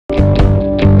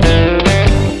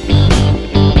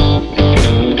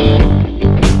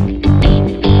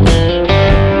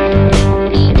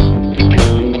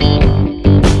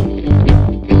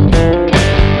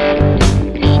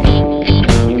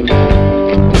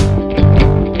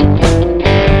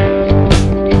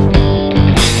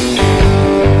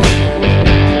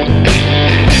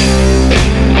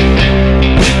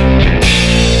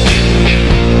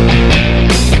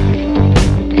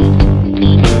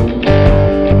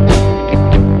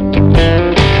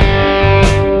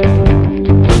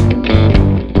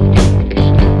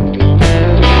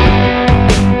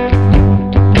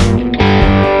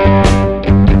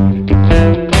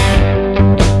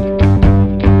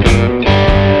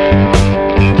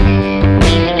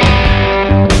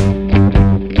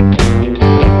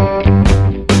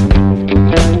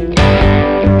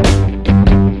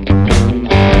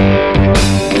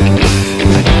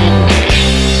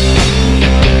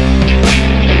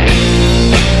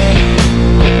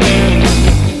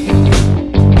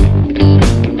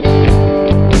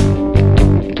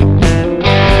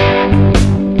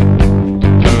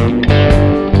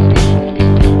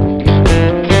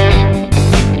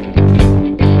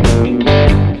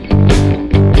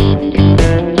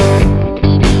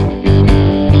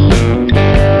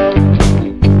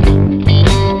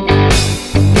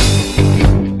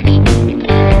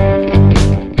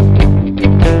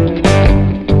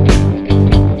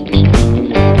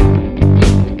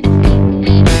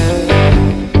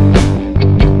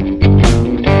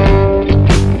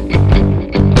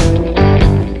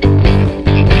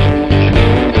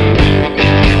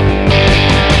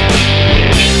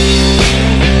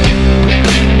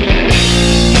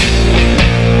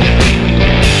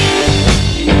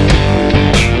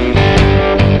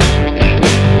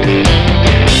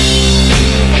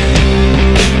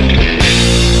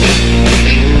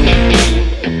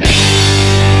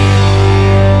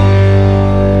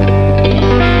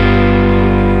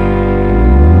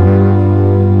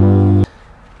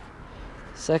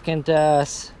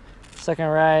second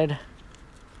ride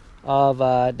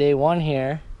of day one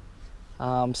here.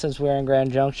 Since we're in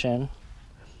Grand Junction,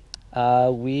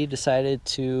 we decided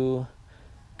to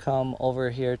come over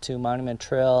here to Monument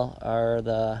Trail, or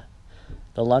the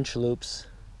lunch loops,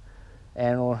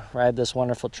 and we'll ride this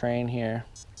wonderful train here.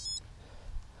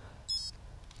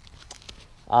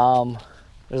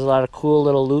 There's a lot of cool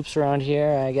little loops around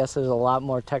here. I guess there's a lot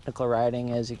more technical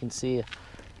riding. As you can see,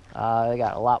 they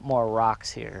got a lot more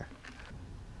rocks here.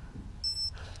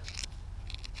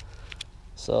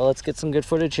 So let's get some good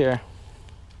footage here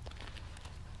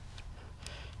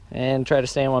and try to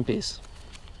stay in one piece.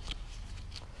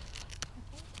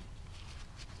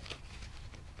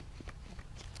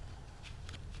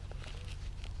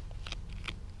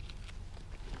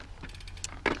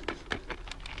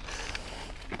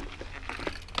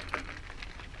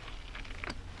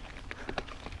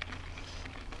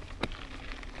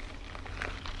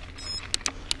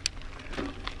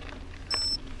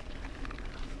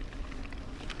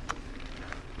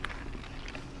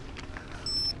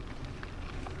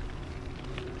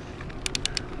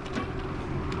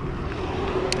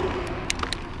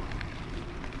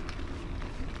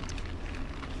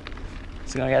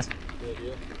 How's it going, guys? Good,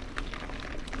 yeah.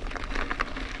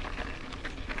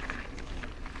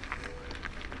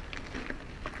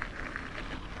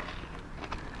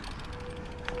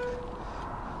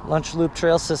 Lunch loop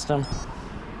trail system.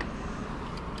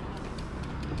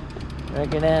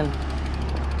 Drink it in.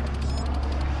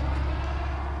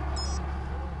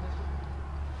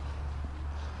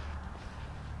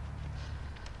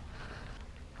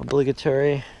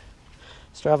 Obligatory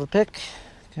Strava pick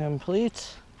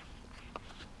complete.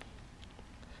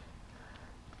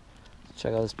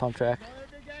 Check out this pump track.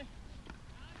 Yeah,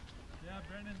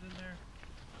 Brennan's in there.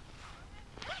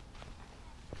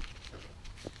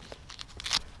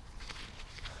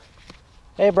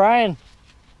 Hey, Brian.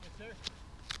 Yes, sir.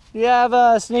 Do you have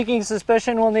a sneaking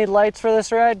suspicion we'll need lights for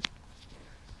this ride?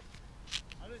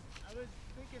 I was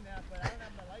thinking that, but I don't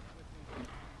have my lights with me.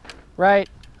 Right.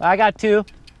 I got two.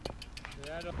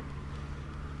 Yeah, I don't.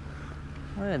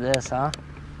 Look at this, huh?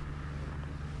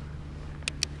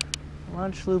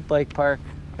 Lunch Loop Bike Park.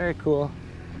 Very cool.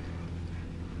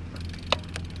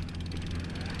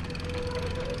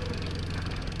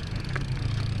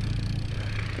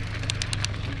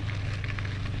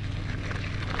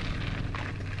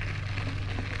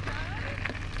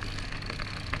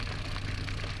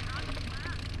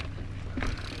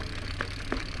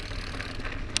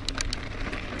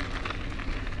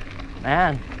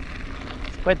 Man,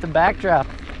 it's quite the backdrop.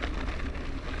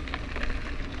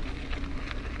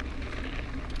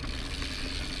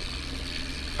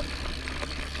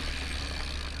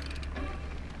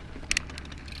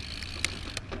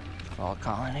 Fall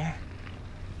calling here.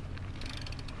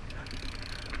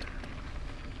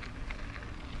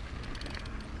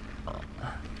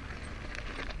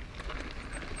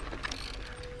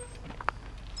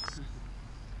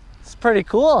 It's pretty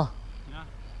cool. Yeah.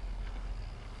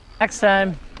 Next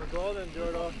time. We're golden,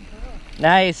 Jordo.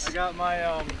 Nice. I got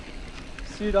my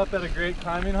seat up at a great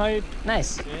climbing height.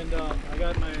 Nice. And I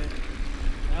got my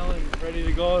Allen ready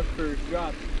to go for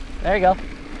drop. There you go.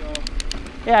 So,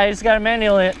 Yeah, you just gotta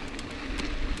manually it.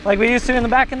 Like we used to in the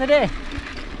back in the day.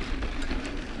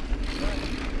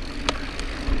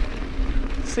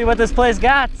 See what this place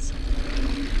got.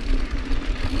 I'm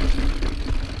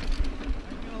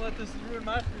gonna let this ruin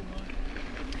my free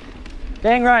month.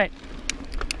 Dang right.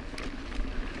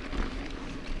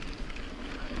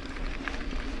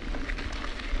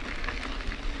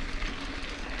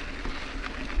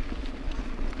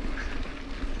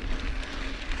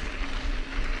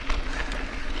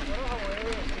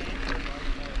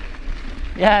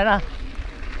 Yeah, I know.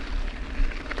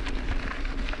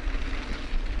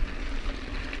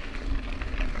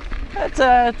 It's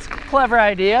a clever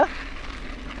idea.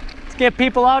 Let's get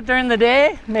people out during the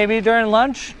day, maybe during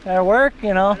lunch at work,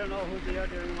 you know. I don't know who's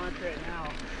out there in lunch right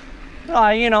now. Oh,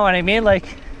 you know what I mean,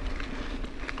 like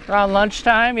around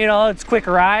lunchtime, you know, it's quick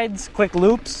rides, quick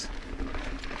loops.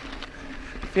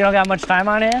 If you don't got much time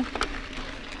on hand.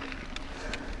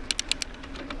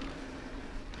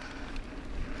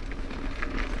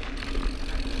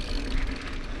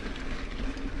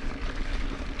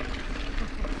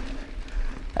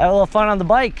 Have a little fun on the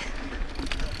bike.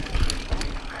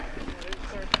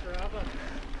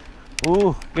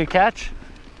 Ooh, good catch.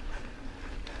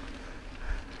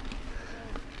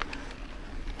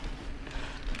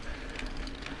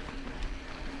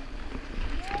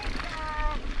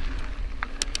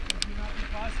 Would not be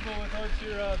possible without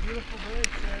your beautiful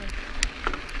brakes there.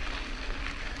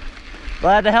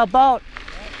 Glad to help out.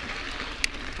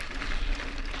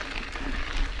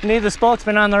 You need the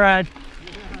spokesman on the ride.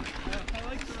 I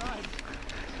like the ride.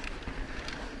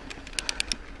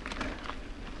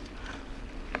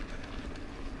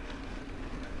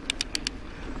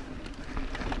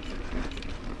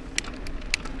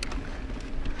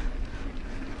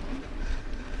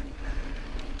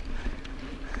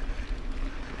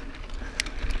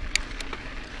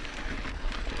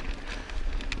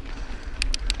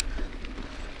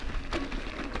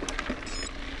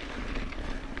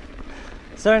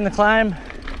 Starting the climb.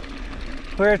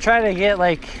 We're trying to get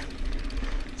like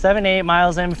 7 to 8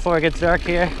 miles in before it gets dark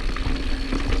here.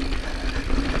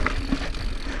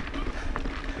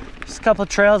 Just a couple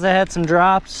trails that had some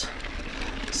drops.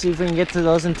 See if we can get to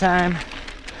those in time.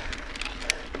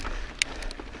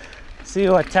 See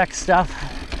what tech stuff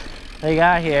they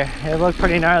got here. It looked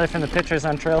pretty gnarly from the pictures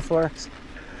on Trail Forks.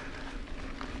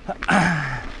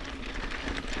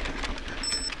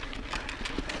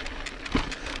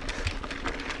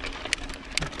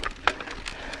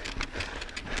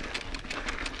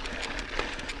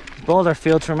 Boulder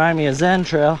fields remind me of Zen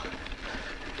Trail.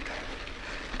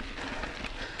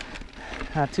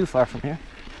 Not too far from here.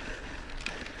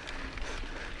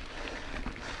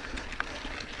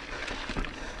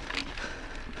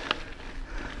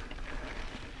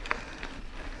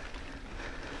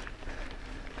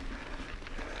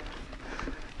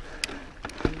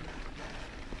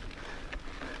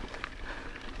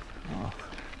 Oh,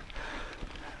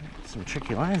 some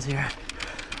tricky lines here.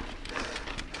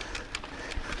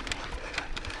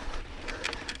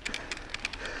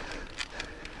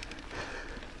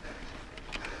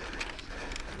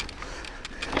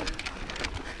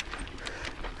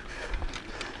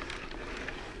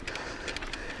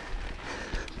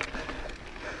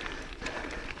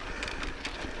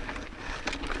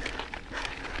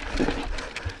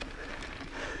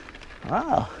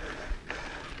 Wow,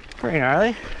 pretty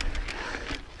gnarly.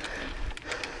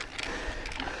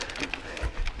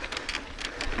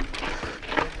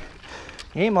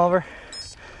 Game over.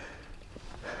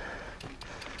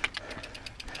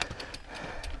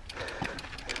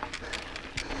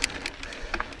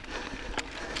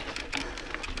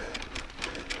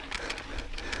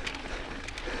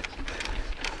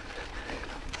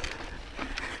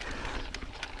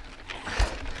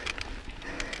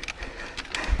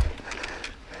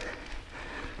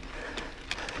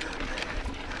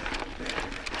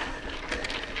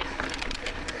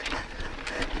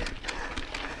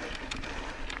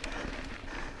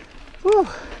 Whew.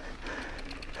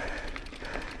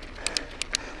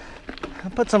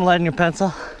 I'll put some lead in your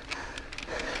pencil.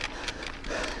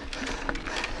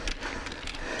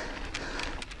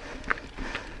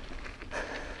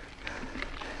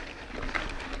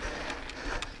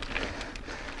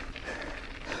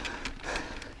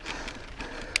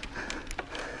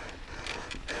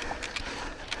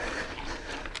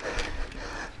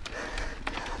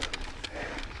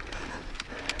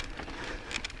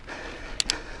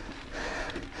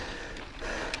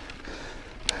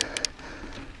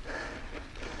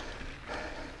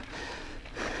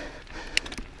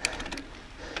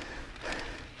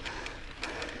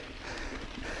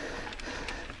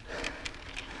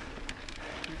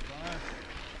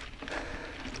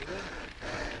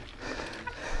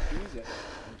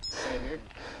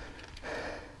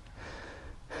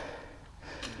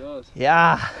 Does.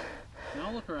 Yeah.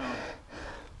 Now look around.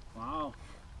 Wow.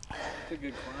 It's a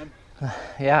good climb.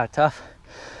 Yeah, tough.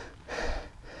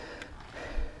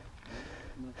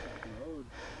 Not the road.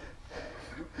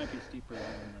 Might be steeper than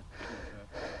the track.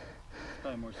 It's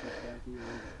probably more switchbacky.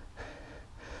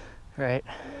 Right.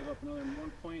 We have up another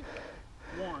 1.1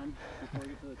 before we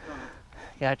get to the top.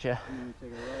 Gotcha. And then we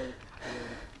take a right.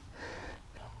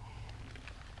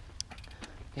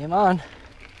 Game on.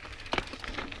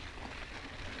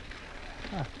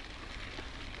 Huh.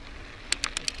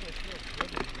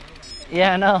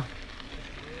 Yeah, I know.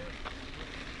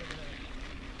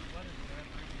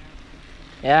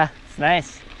 Yeah, it's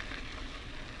nice.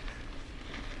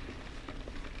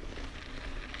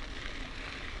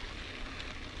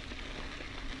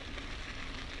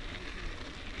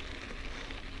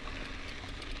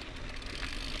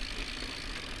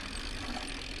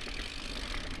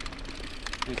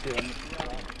 You see them?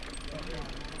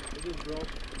 It is broke.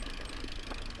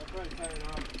 I'll try to tie it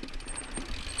off.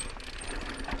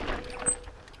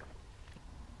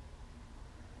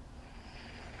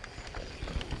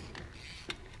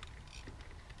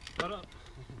 Shut up.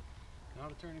 Now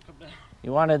to turn and come down.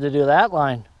 You wanted to do that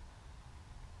line.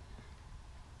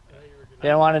 Yeah, you were You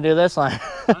didn't want to do this line.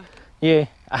 Huh? Yeah,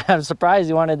 I'm surprised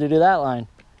you wanted to do that line.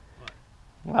 What?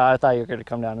 Well, I thought you were going to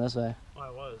come down this way. Oh,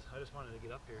 I was. I just wanted to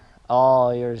get up here.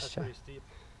 Oh, yours. That's pretty steep.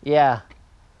 Yeah.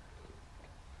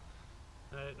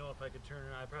 I didn't know if I could turn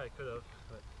it. I probably could have,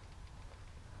 but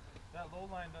that low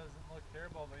line doesn't look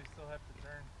terrible, but you still have to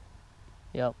turn.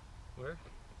 Yep. Where?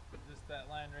 Just that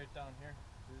line right down here,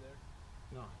 through there.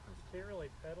 No. You can't really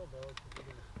pedal though, because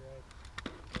you're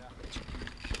gonna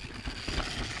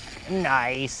stretch.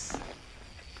 Nice.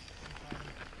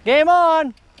 Game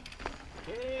on.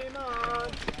 Game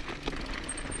on!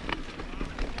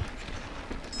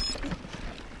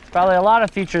 Probably a lot of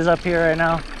features up here right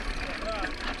now.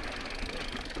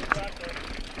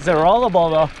 It's a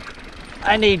rollable though.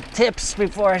 I need tips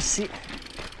before I see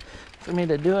for me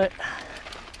to do it.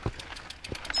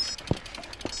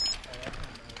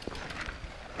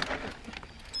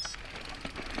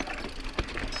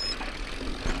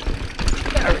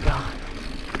 There we go.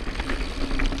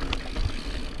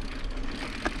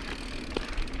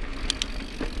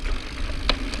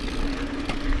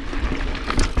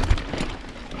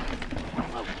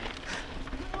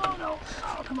 Oh no!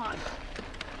 Oh, come on!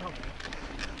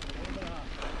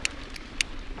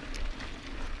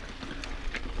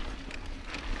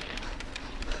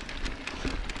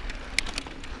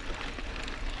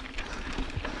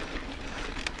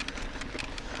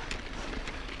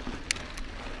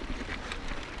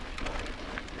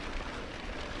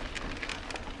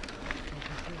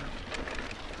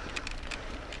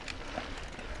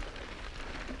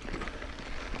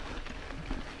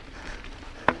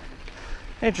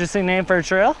 Interesting name for a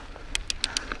trail.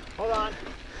 Hold on.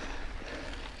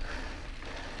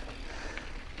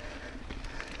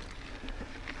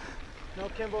 No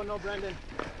Kimbo, no Brendan.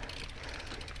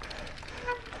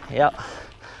 Yep.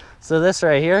 So this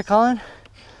right here, Colin,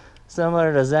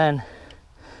 similar to Zen.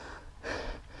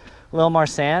 A little more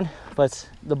sand, but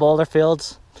the boulder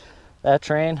fields, that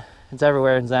terrain, it's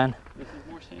everywhere in Zen. This is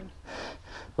more sand?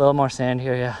 A little more sand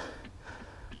here, yeah.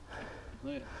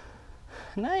 Look at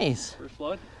Nice. first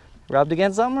flood. Rubbed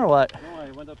against something or what? No,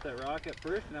 I went up that rock at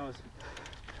first and I was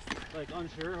like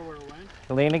unsure where it went.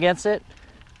 Lean against it?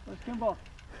 Where's Kimball?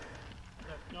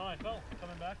 No, I fell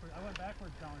coming backwards. I went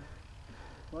backwards down it.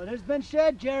 Well, it has been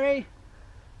shed, Jerry.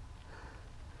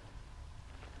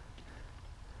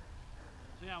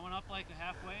 So yeah, I went up like a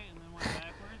halfway and then went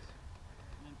backwards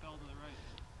and then fell to the right.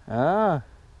 Ah.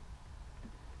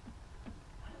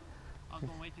 I was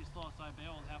going way too slow, so I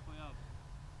bailed halfway up.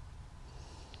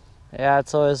 Yeah,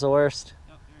 it's always the worst.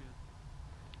 Yep, there you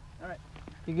go. Alright.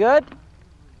 You good?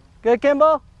 Good,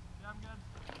 Kimbo? Yeah, I'm good.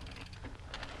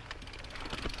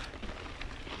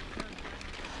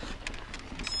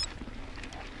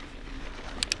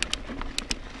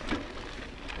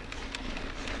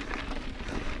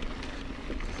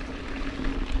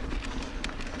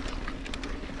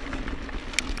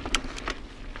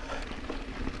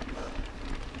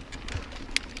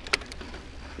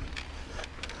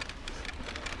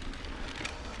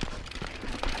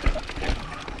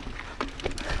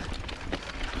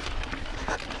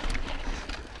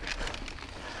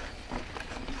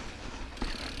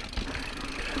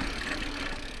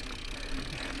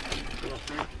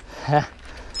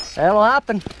 That'll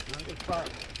happen.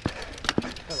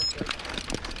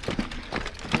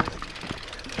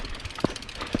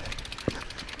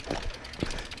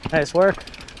 Nice work.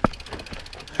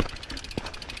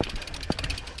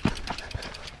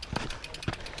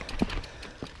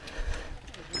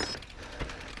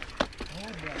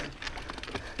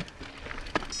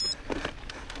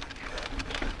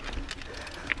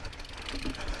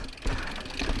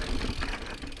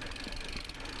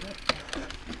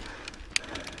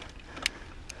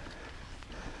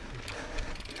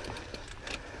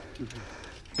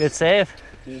 Good save.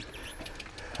 Yeah.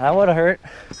 That would have hurt.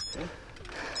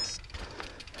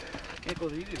 Can't go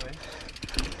the easy way.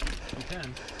 You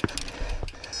can.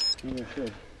 Maybe I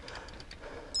should.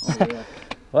 Oh, yeah.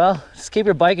 Well, just keep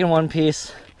your bike in one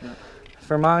piece. Yeah.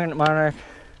 For Monarch.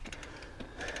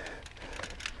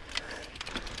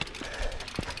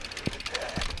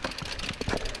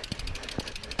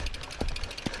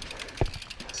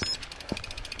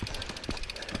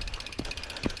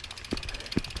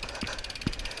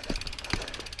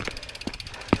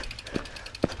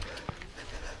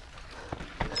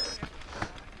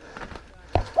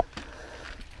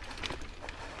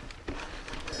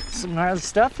 Some gnarly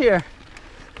stuff here.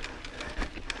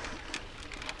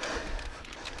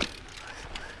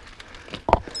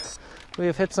 We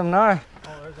have hit some gnar.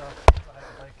 Oh, there's a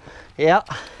bike. Yeah.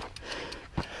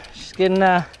 She's getting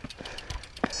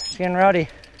rowdy.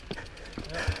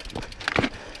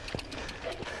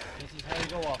 This is how you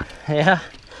go off. Yeah.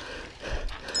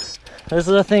 This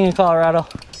is a thing in Colorado.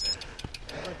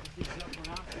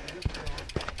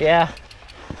 Yeah.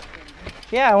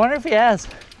 Yeah, I wonder if he has.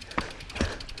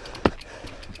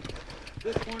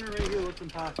 This corner right here looks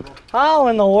impossible. possible. How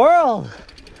in the world?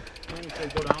 Maybe if they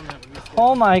go down that way.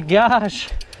 Oh my gosh.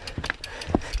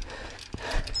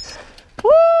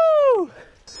 Woo!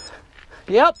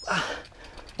 Yep.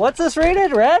 What's this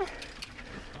rated? Red?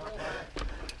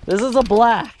 This is a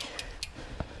black.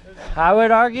 I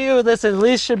would argue this at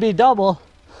least should be double.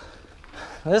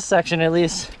 This section at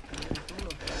least.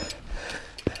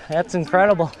 That's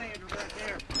incredible.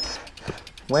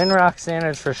 Windrock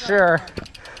standards for sure.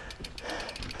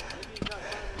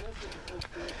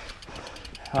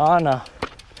 Oh no.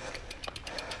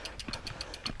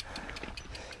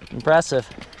 Impressive.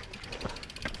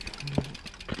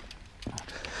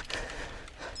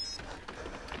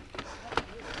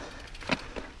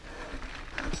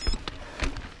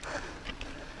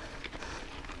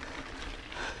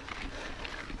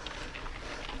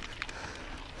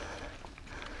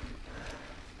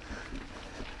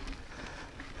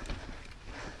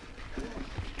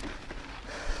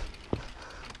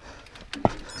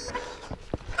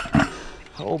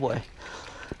 Oh boy.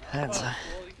 That's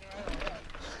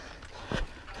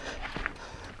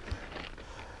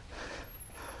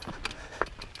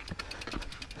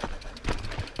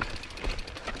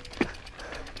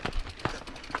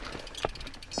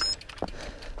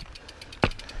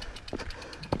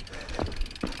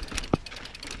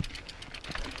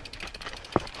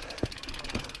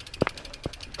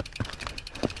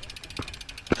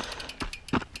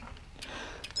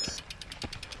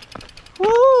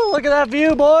woo, look at that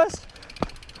view, boys.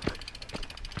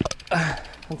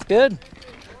 That's good.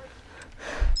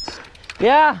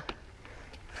 Yeah.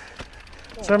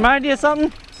 Does it remind you of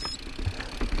something?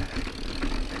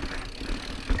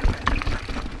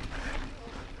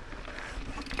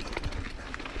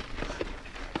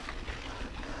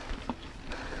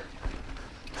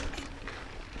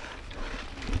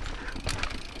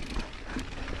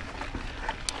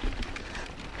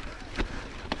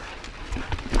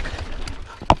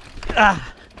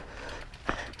 Ah.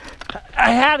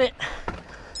 I had it.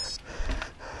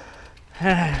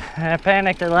 I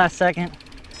panicked at the last second.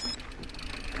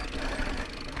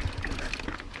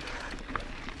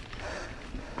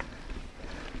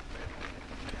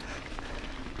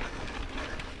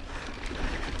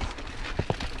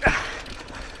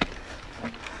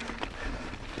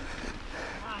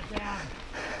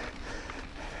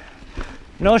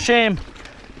 No shame.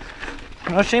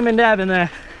 No shame in dabbing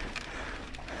there.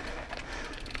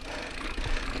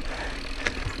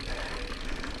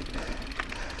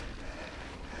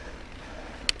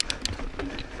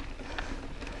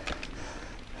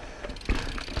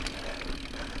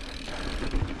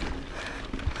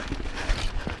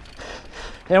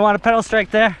 Didn't want a pedal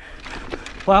strike there.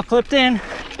 Well clipped in.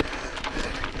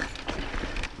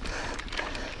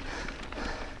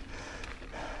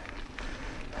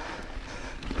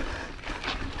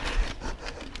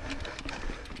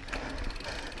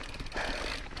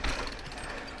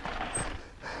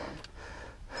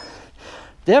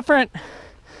 Different.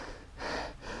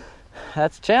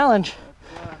 That's a challenge.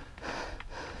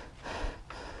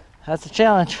 That's a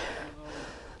challenge.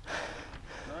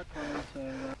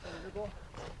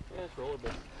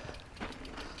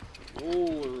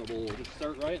 Rollerable. Just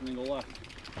start right and then go left.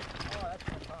 Oh, that's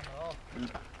no problem at all.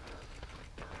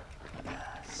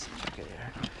 Okay,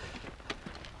 here.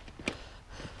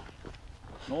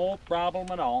 No problem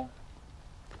at all.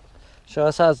 Show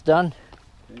us how it's done.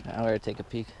 Okay. Now we're gonna take a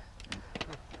peek.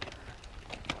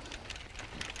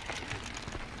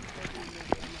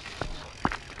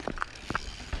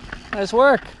 Nice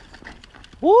work.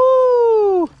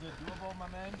 Woo! Is it doable, my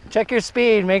man? Check your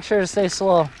speed. Make sure to stay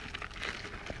slow.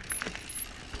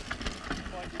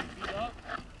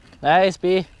 Nice,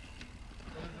 B. What does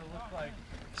it look like?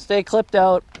 Stay clipped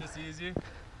out. This easy?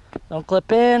 Don't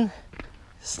clip in.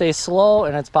 Stay slow,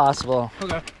 and it's possible.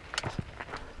 Okay.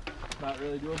 Not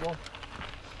really doable.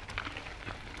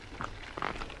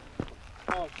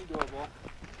 Oh, it's doable.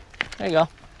 There you go.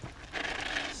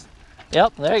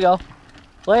 Yep, there you go.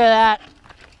 Look at that.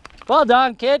 Well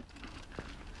done, kid.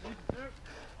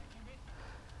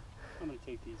 I'm gonna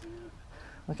take these in here.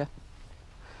 Okay.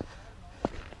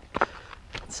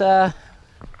 It's I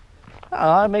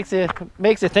don't know, it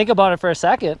makes you think about it for a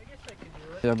second. I guess I can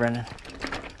do it. Go, Brendan.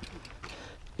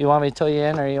 You want me to tow you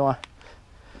in, or you want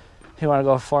to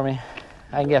go before me?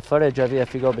 I can get footage of you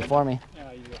if you go before me.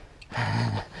 Yeah, you go.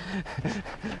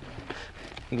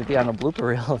 You could be on a blooper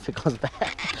reel if it goes bad.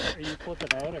 Are you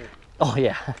flipping out or? Oh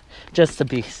yeah, just to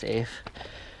be safe.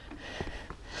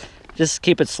 Just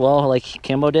keep it slow like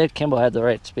Kimbo did. Kimbo had the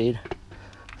right speed.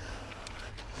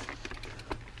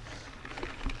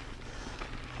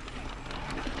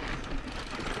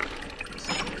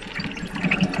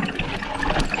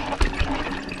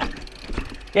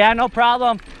 Yeah, no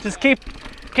problem. Just keep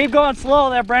going slow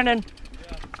there, Brendan.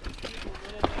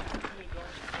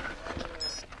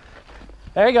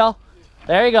 There you go.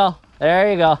 There you go.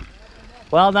 There you go.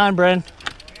 Well done, Brendan.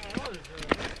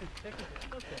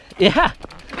 Yeah.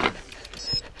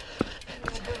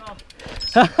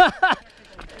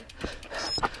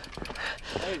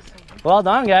 Well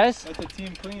done, guys. That's a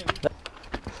team clean.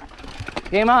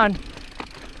 Game on.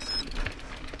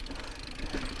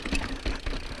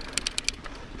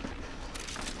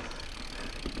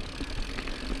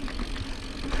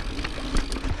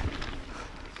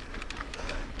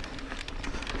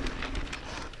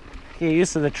 Get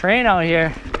used to the train out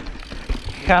here.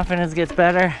 Your confidence gets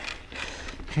better.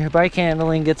 Your bike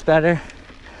handling gets better.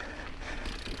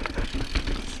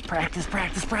 Practice,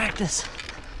 practice, practice.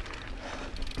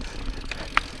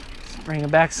 Bringing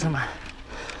back some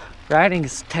riding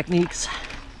techniques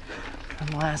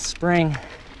from last spring.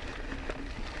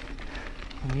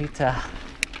 In Utah.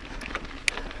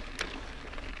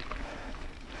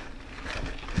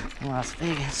 In Las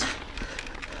Vegas.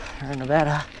 Or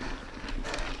Nevada.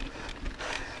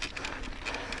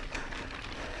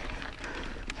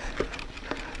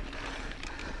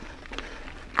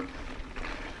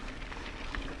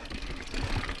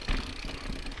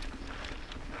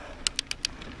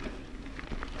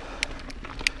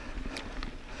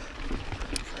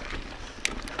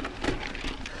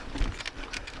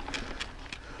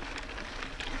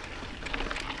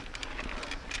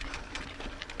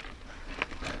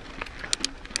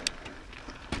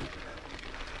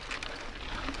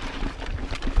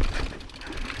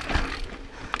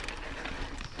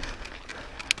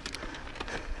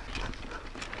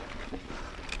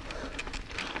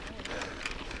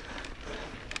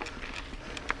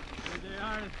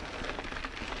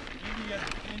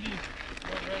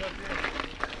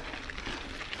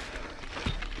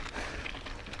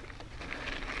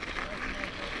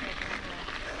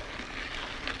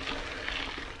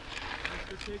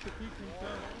 Take a peek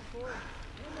himself.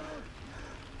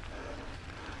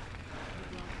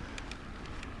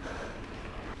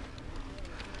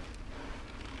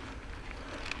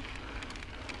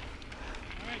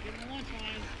 Alright, give him the lunch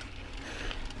line.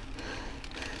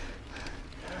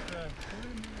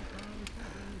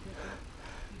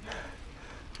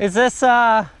 Is this,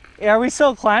 are we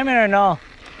still climbing or no?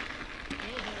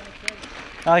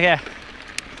 Okay.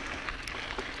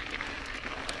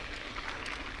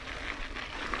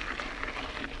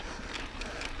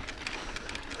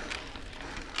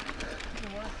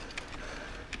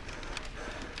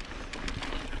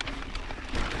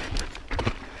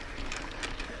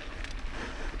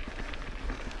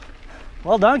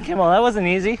 Well done, Kimmel. That wasn't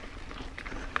easy.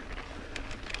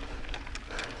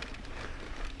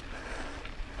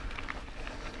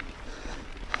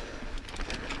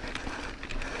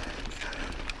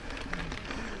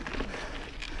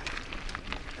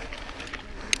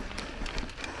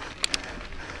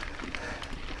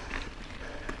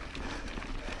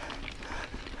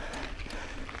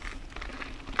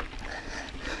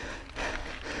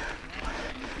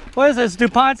 What is this,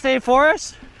 DuPont State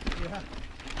Forest? Yeah.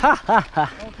 Ha ha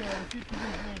ha. Okay, the seat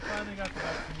positioning finally got the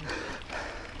best of me.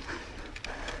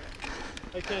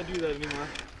 I can't do that anymore.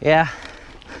 Yeah.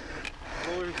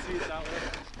 Lower the seat that way.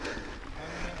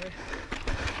 That way.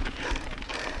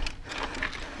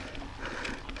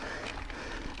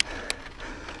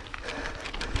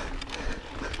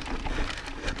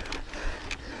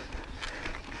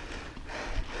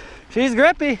 She's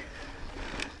grippy.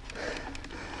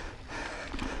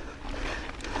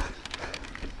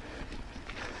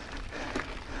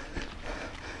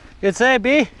 Good save,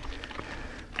 B.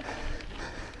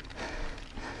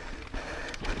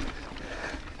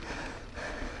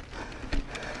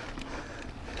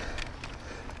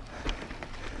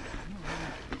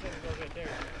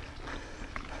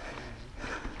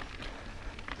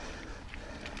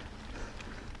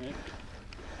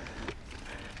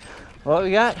 What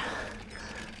we got?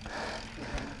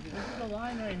 This is the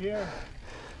line right here.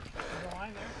 There's a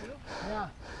line there too? Yeah.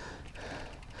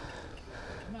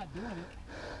 I'm not doing it.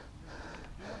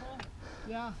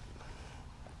 Yeah.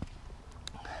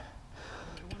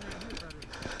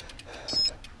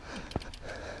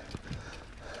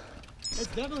 It's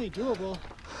definitely doable.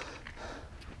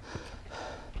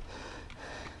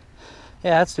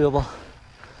 Yeah, that's doable.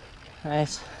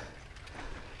 Nice.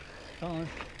 Colin.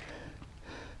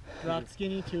 Drop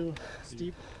skinny to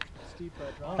steep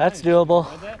drop. That's doable.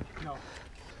 Like that? No.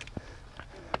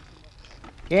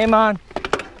 Game on.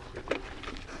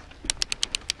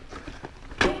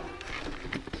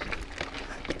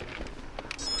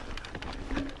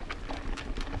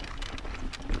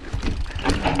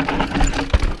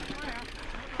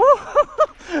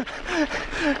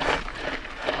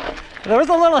 There was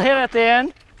a little hit at the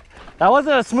end. That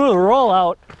wasn't a smooth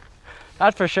rollout.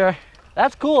 That's for sure.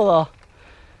 That's cool though.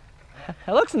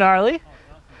 It looks gnarly.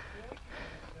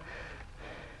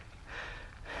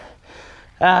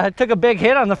 It took a big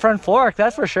hit on the front fork,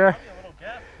 that's for sure.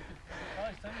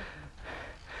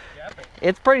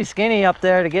 It's pretty skinny up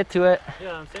there to get to it.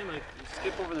 Yeah, I'm saying like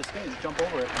skip over the skin, jump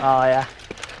over it. Oh yeah.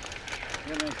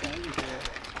 You got a nice landing for it.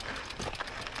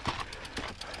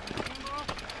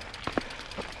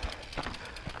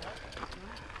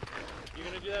 You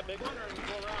gonna do that big one or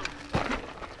go around?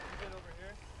 Get over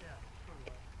here. Yeah.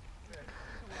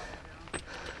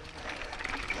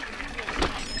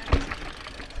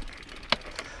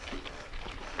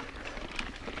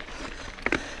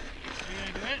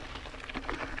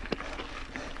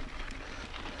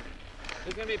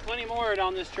 There's gonna be plenty more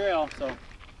down this trail, so.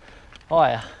 Oh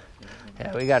yeah.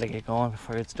 Yeah, we gotta get going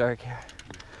before it's dark here.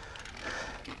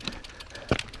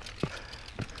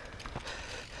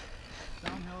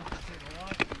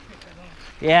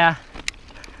 Yeah.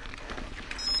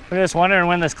 We're just wondering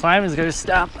when this climb is gonna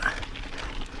stop.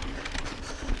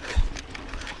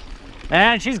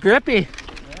 Man, she's grippy.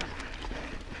 Yeah.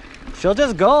 She'll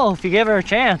just go if you give her a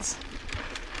chance.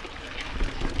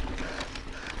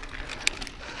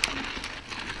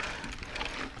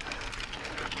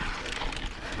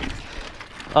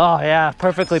 Oh yeah,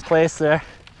 perfectly placed there.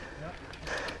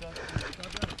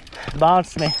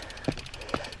 Bounced me.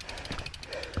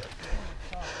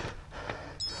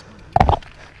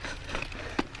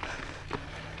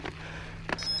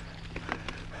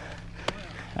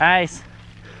 Nice.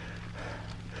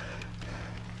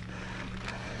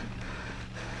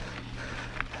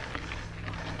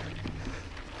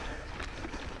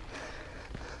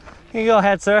 You go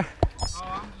ahead, sir. Oh,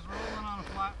 I'm just rolling on a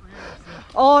flat rear. So.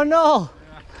 Oh no!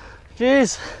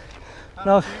 Jeez.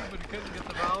 No. But he couldn't get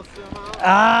the valve stem out.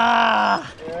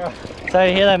 Ah! Yeah. Sorry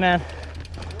to hear that, man.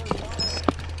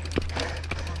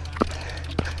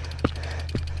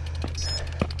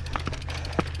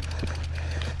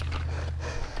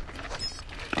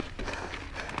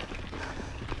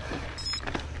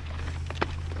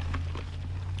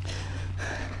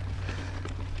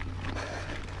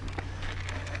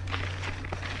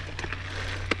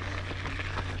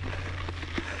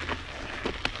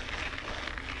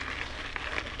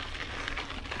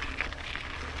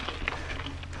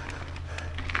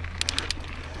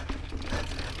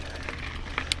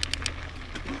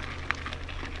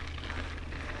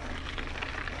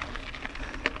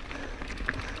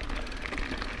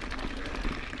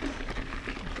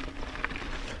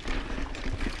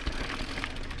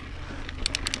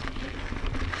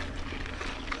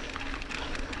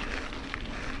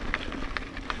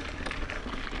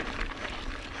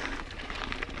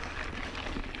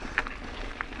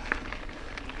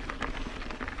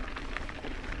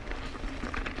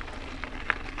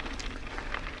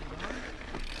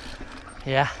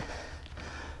 Yeah.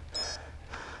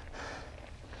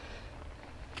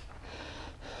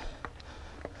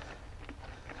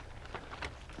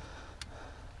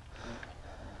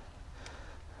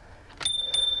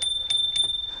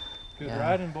 Good Yeah.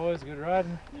 riding, boys. Good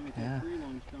riding. Then we Yeah. take free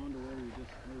lunch down to where we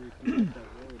come up that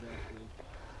road actually.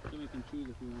 So we can choose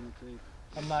if we want to take.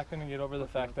 I'm not gonna get over the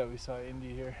fact that we saw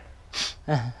Indy here.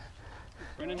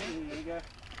 Brennan, you got?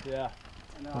 Yeah.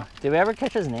 I know. Did we ever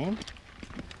catch his name?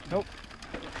 Nope.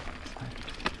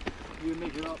 You would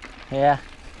make it up. Yeah.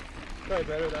 Probably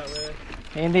better that way.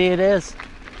 Indeed it is.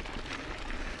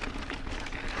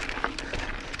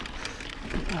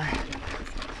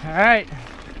 All right.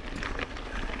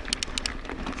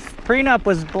 Prenup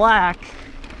was black.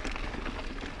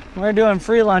 We're doing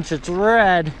free lunch, it's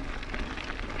red.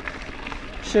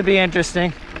 Should be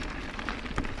interesting.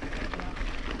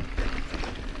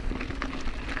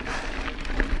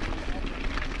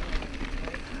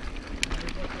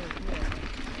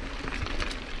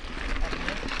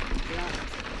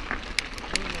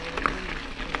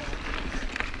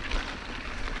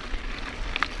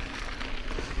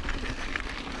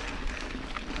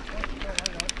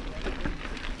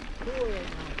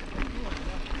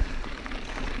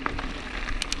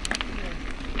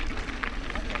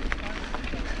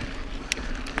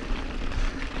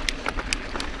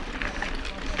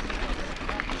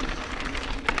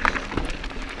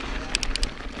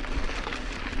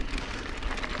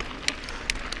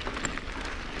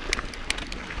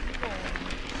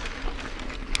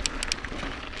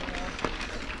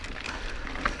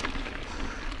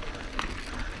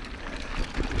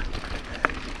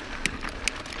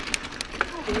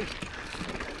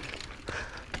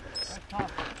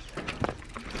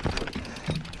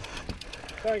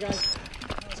 Sorry, guys.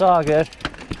 It's all good.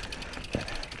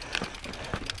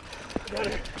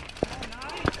 We're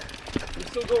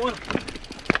still going.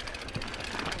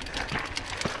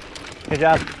 Good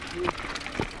job.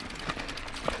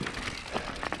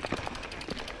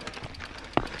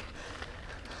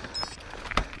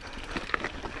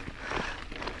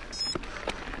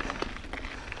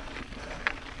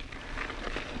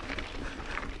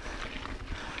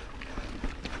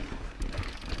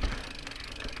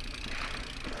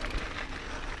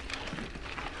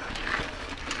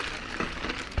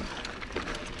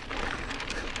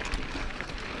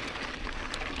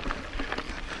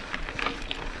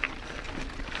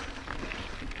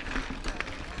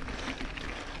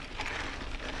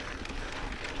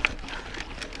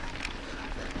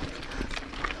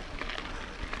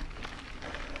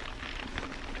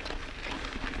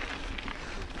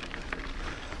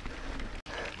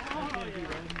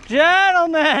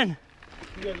 Gentlemen,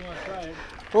 You guys want to try it?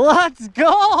 let's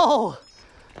go!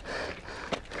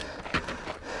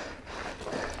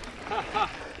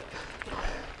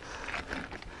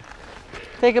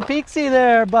 Take a peek-see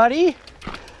there, buddy.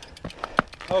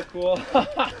 Oh, cool.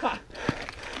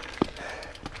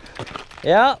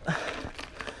 Yeah.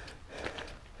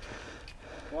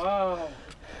 Wow.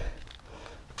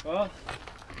 Well,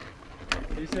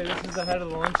 you say this is the head of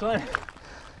the lunch line?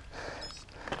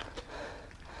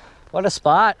 What a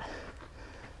spot.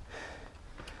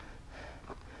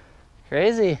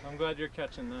 Crazy. I'm glad you're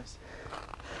catching this.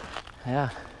 Yeah.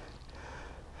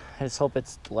 I just hope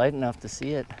it's light enough to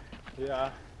see it.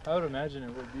 Yeah, I would imagine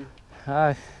it would be,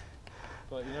 Uh,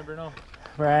 but you never know.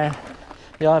 Brian,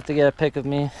 you'll have to get a pic of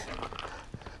me.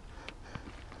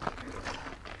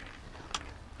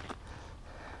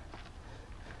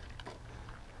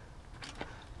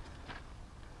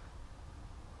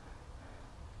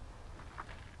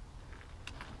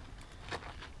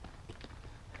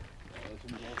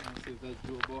 See if that's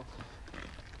doable.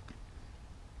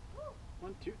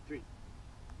 1, 2, 3.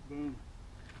 Boom.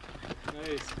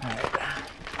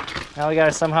 Nice. Now we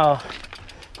gotta somehow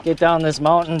get down this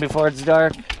mountain before it's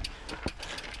dark.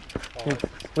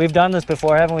 We've done this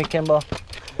before, haven't we, Kimbo?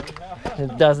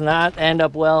 It does not end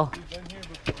up well. We've been here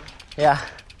before, Yeah.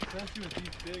 especially with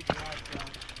these big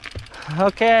rocks down.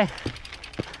 Okay.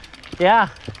 Yeah.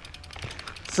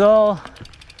 So,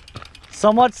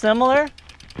 somewhat similar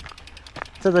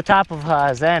to the top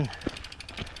of Zen.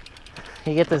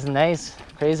 You get this nice,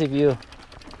 crazy view.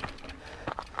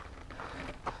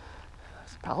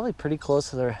 It's probably pretty close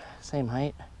to the same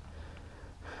height.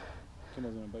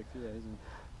 Someone's gonna bike through that, isn't he?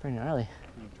 Pretty gnarly.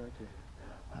 I'm gonna try to.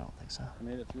 I don't think so. I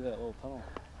made it through that little tunnel.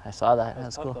 I saw that.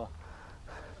 That's tough, cool. though.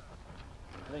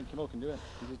 I think Kimbo can do it.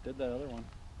 He just did that other one.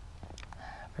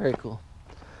 Very cool.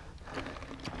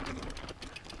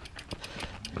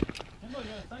 Kimbo, you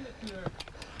gotta send it to her.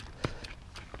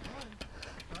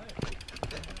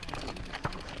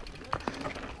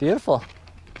 Beautiful.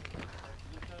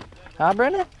 Huh,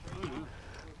 Brendan?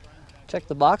 Check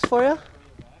the box for you.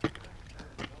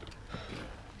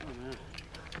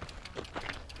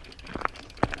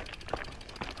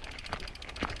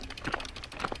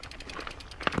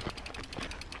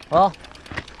 Well,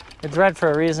 it's red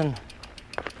for a reason.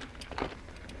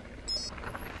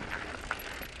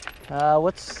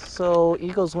 So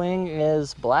Eagle's Wing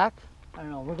is black? I don't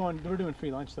know. We're doing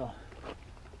free lunch though.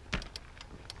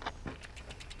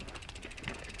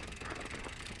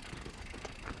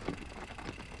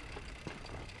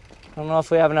 I don't know if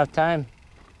we have enough time.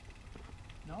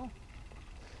 No?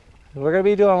 We're gonna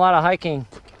be doing a lot of hiking.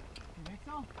 You think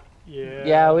so?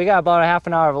 Yeah, we got about a half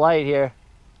an hour of light here.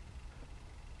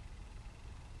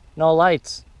 No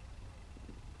lights.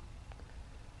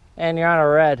 And you're on a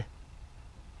red.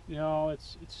 No, it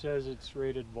says it's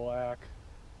rated black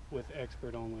with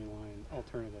expert only line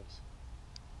alternatives.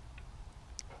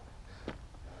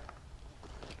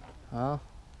 Oh,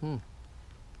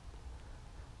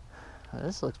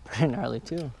 this looks pretty gnarly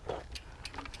too.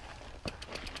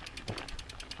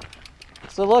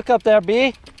 So look up there,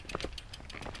 B.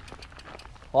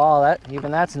 Wow,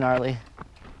 even that's gnarly.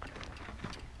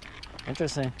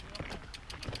 Interesting.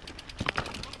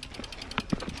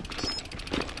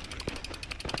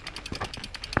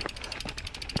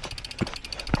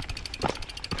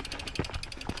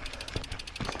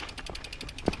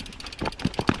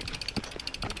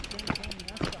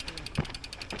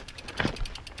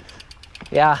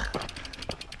 Yeah.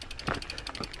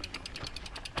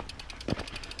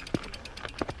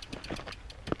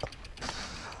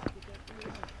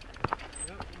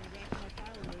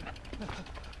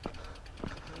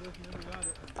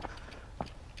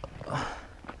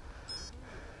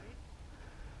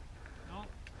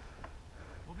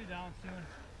 We'll be down soon.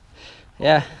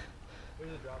 Yeah.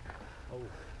 Where's the drop?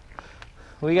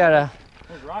 We gotta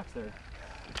There's rocks there.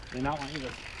 They not want you to.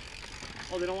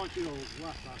 Oh, they don't want you to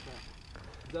left off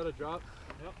that. Is that a drop?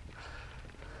 Yep.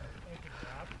 It's a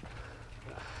drop.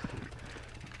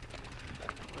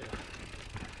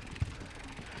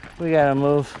 We gotta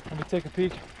move. Let me take a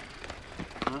peek.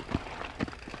 Huh?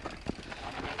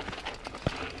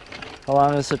 How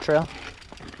long is the trail?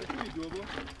 That could be doable.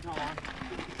 Not long.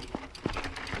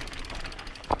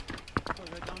 Oh,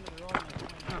 right down to the road.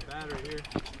 Not bad right here.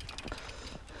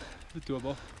 It's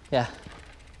doable. Yeah.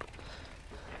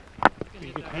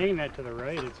 You can hang that to the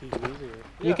right, it's even easier.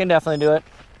 You can definitely do it.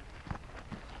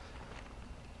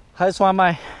 I just want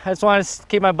to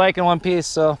keep my bike in one piece,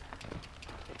 so.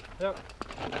 Yep.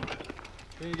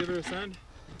 Can you give her a send?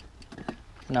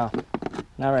 No,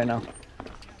 not right now.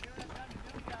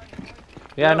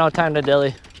 We got no time to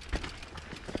dilly.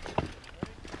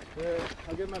 Yeah,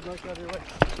 I'll get my bike out of your way.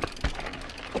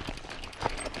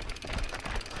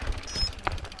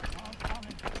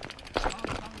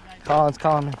 Colin's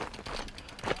calling me.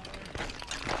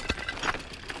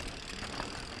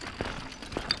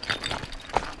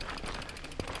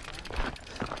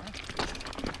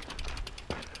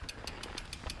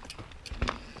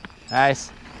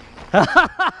 Nice. People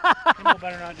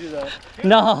better not do that.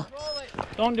 No.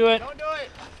 Don't do it. Don't do it.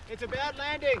 It's a bad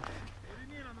landing. What do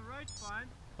you mean on the right's fine?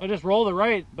 I'll just roll the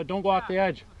right, but don't go off the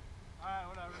edge. Alright,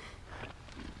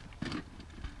 whatever.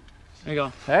 There you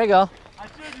go. There you go. I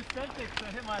should have just sent it because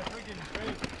I hit my freaking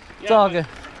face. It's all good.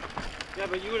 Yeah,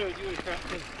 but you would have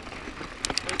cracked it.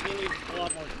 You need a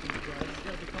lot more speed. You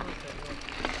gotta be coming with that road.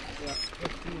 Yeah.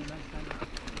 Let's do it next time.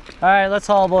 All right, let's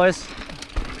haul, boys.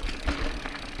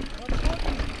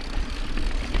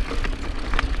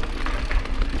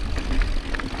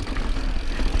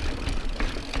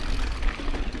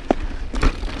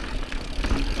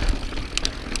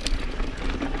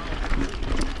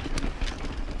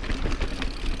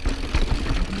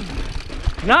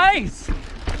 Nice!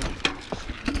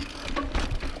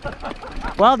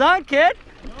 Well done, kid.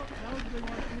 Nope, that was a good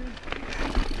one,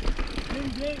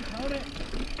 dude. Ding, count it.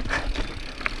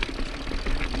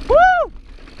 Woo!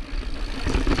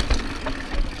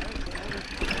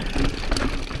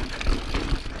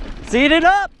 Seat it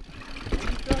up. He's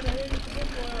trying to hit his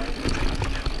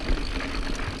football.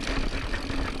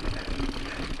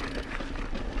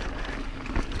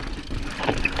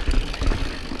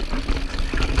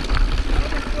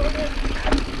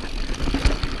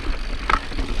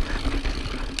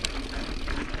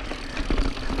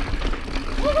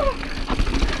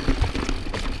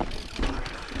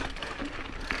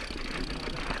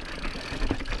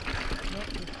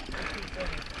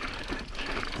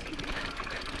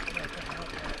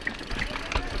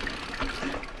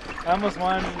 I almost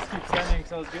wanted to just keep sending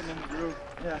because I was getting in the groove.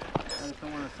 Yeah. I just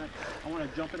don't want to send. I want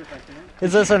to jump it if I can.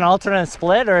 Is this an alternate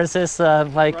split or is this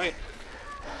like, Right.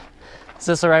 is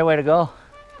this the right way to go?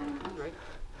 Right.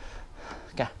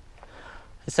 Okay.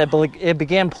 It said it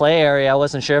began play area. I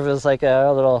wasn't sure if it was like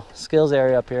a little skills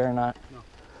area up here or not.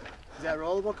 Is that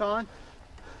rollable, Colin?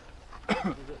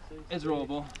 It's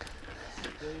rollable.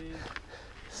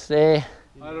 Stay.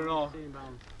 I don't know.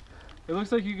 It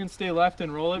looks like you can stay left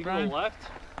and roll it, Brian. Go left.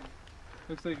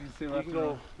 Looks like you can stay You left can and go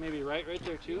roll. maybe right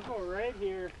there too. You go right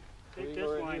here. You Take can go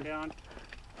this right line here. down.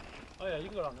 Oh yeah, you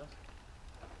can go down this.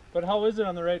 But how is it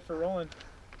on the right for rolling?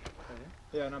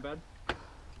 Yeah, not bad.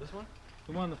 This one?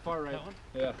 The one on the far right. That one?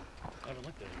 Yeah. I haven't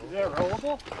looked at it. Is that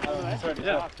rollable? Oh, that's right. Yeah,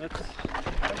 Yeah. that's.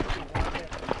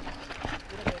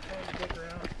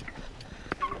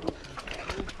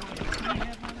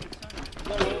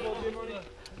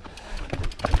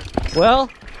 Well,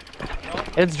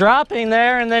 it's dropping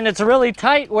there and then it's really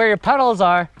tight where your pedals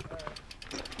are.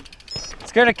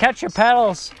 It's gonna catch your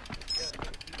pedals.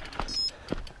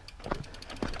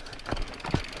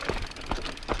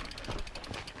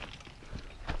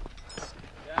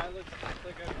 Yeah, it looks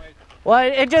like I might.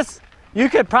 Well, you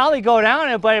could probably go down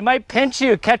it, but it might pinch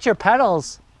you, catch your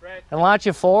pedals, Right. and launch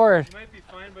you forward. You might be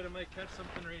fine, but it might catch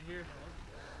something right here.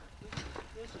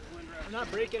 This is wind wrap. I'm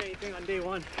not breaking anything on day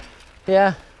one.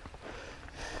 Yeah,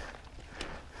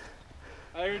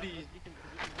 I already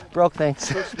broke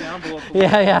things. pushed the envelope. A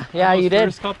little. Yeah, you did.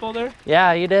 First couple there.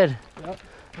 Yeah, you did. Yep.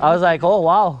 I was like, oh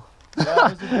wow. Yeah, that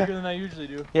was bigger than I usually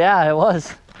do. Yeah, it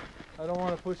was. I don't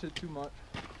want to push it too much.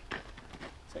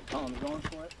 It's like Colin's going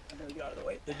for it. I gotta get out of the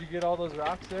way. Did you get all those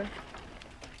rocks there?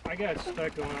 I got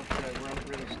stuck going up that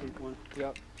really steep one.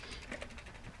 Yep.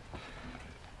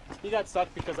 He got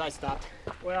stuck because I stopped.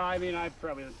 Well, I mean, I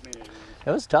probably made it.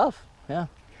 It was tough. Yeah.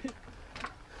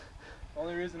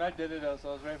 Only reason I did it was I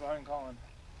was right behind Colin.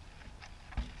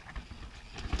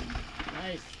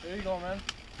 Nice. There you go, man.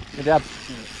 Good job.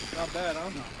 Not bad, huh?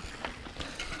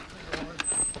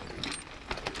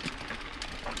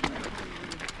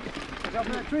 up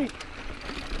in that tree.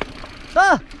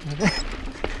 Ah!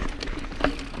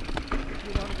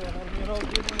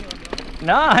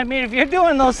 No, I mean, if you're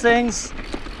doing those things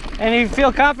and you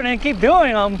feel confident and keep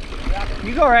doing them,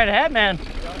 you go right ahead, man.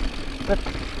 But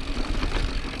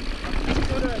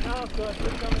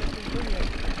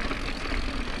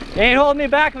you ain't holding me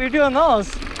back if you're doing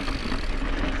those.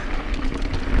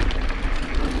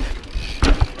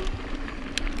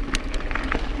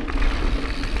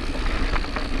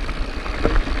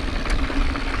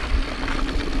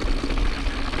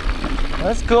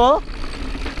 That's cool.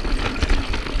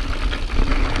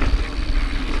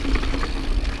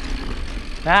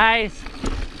 Nice.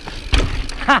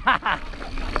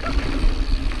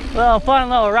 Little fun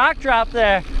little rock drop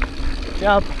there.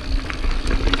 Jump.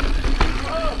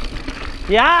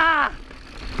 Yeah.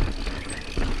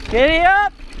 Giddy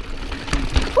up.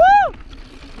 Woo.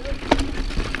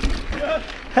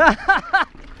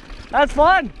 That's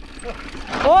fun.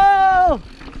 Whoa.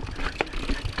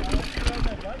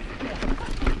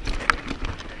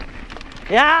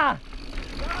 Yeah.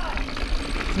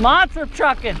 It's monster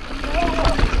trucking.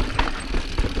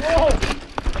 Whoa!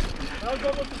 That was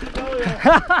almost a scenario. I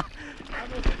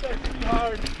almost hit that pretty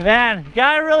hard. Man,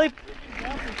 gotta really.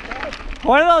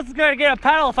 One of those is gonna get a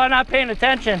pedal if I'm not paying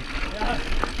attention. Yeah.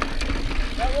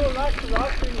 That little rock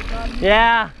thing was not easy.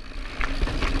 Yeah.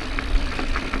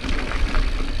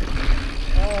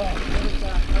 Oh, what is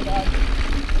that? My bad.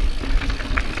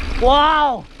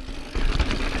 Wow.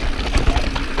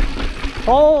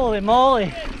 Holy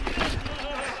moly.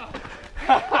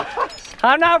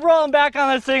 I'm not rolling back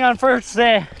on this thing on first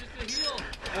day.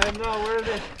 I know, where is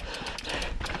it?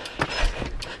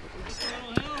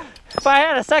 If I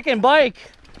had a second bike.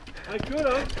 I could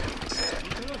have.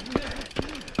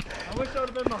 I wish I would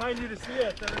have been behind you to see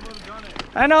it, then I would have done it.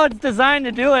 I know it's designed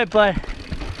to do it, but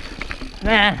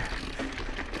man,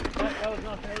 That was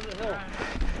nothing, that was a hill.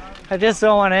 I just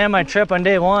don't want to end my trip on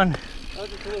day one. That was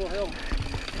just a little hill.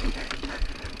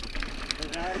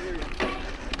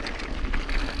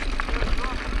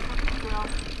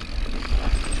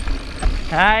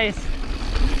 Nice.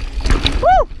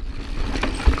 Woo!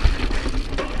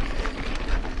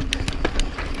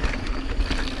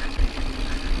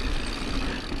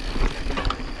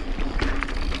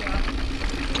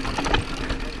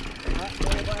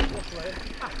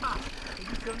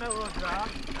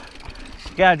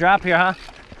 You got a drop here, huh?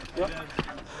 Yep.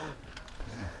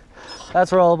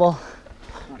 That's rollable.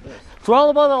 It's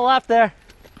rollable to the left there.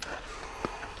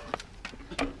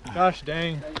 Gosh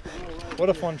dang. What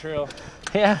a fun trail.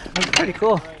 Yeah, that's pretty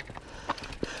cool.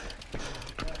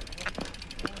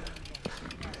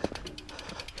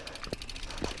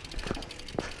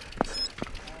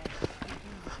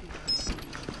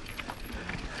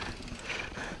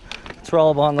 It's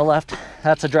rollable on the left.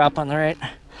 That's a drop on the right.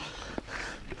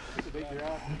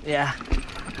 Yeah.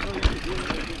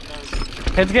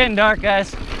 It's getting dark,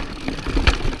 guys.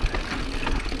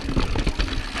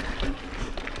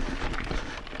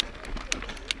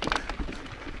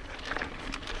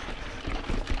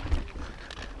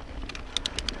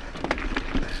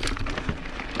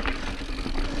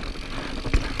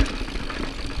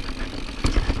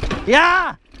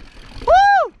 Yeah!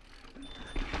 Woo!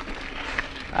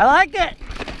 I like it.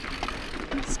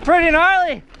 It's pretty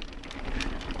gnarly.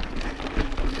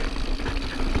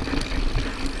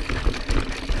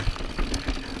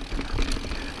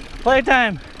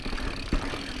 Playtime.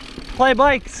 Play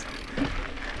bikes.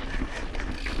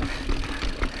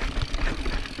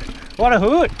 What a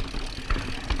hoot.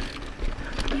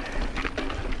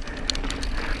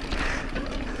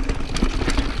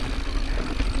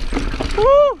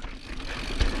 Woo!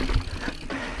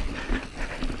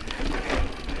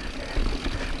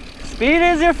 Speed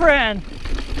is your friend.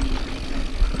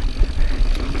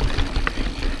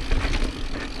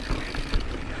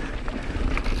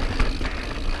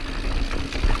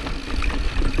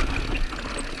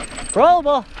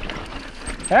 Rollable.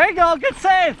 There you go. Good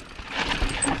save.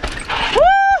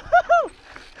 Woo!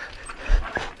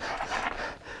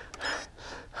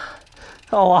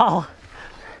 Oh wow.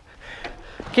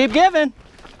 Keep giving.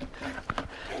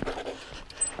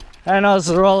 I know this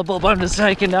is a rollable, but I'm just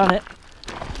hiking down it.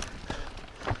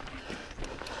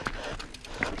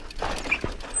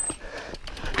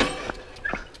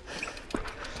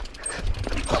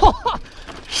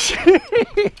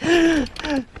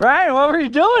 Ryan, what were you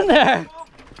doing there?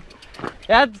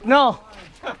 That's no.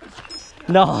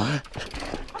 No.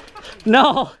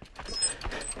 No.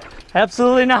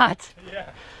 Absolutely not. Yeah.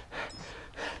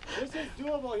 This is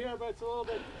doable here, but it's a little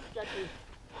bit sketchy.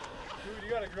 Dude,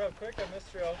 you gotta grow up quick on this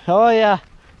trail. Oh yeah.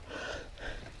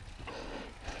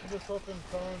 I'm just hoping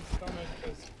Cohen's coming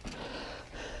because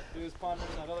He was pondering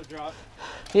that other drop.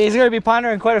 He's gonna be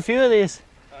pondering quite a few of these.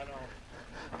 I know.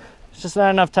 It's just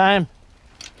not enough time.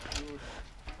 Dude.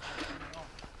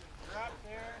 Drop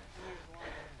there, and there's one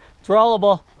there. It's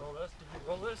rollable. Roll this. Did you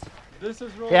roll this? This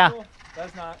is rollable? Yeah.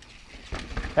 That's not.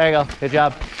 There you go. Good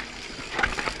job.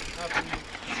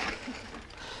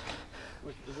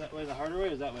 Which, is that way the harder way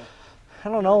or is that way? I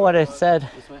don't know what it said.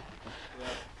 This way?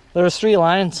 There was 3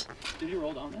 lines. Did you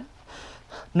roll down there?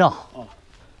 No. Oh.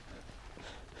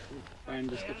 Brian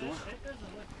just skipped one. It doesn't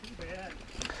look too bad.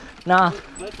 Nah.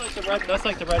 That's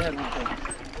like the redhead one.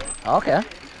 Okay.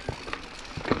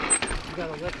 You got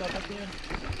a lift up at the end?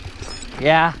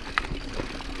 Yeah.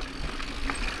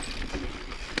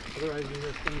 Otherwise you're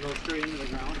just gonna go straight into the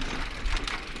ground.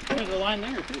 There's a line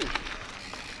there too.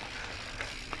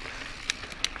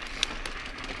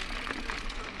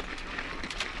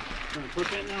 Gonna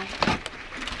push it now?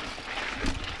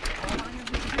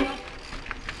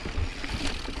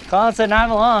 Colin said not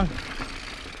long.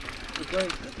 Which way? I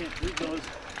can't read those.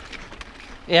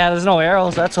 Yeah, there's no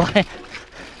arrows. That's why.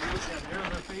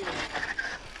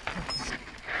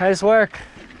 Nice work.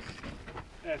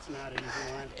 That's not an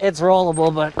easy line. It's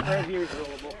rollable, but Right here's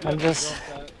rollable. I'm just.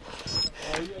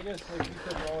 I guess like you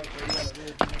could roll it, but you gotta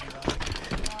really bring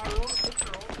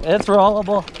it It's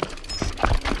rollable.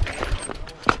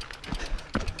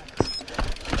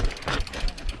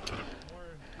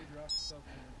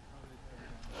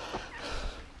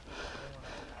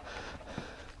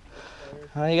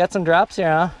 You got some drops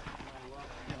here, huh?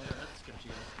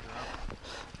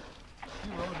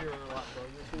 You rode here a lot,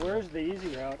 though. Where's the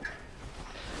easy route?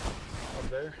 Up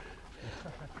there.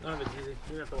 None of it's easy.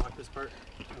 You have to walk this part.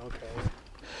 Okay.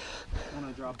 I'm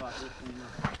gonna drop off this one.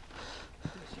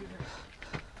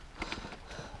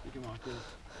 You can walk this.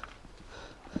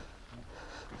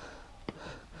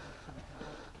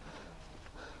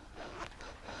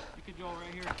 You could go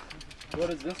right here. What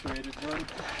is this rated, bud?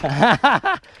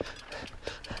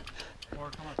 Or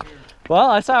come up here.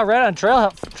 Well, I saw red on trail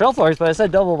forks, but I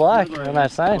said double black on that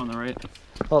sign. On the right.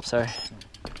 Oh, sorry.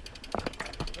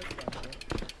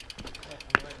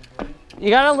 You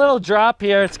got a little drop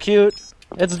here. It's cute.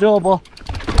 It's doable.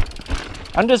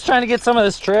 I'm just trying to get some of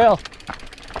this trail.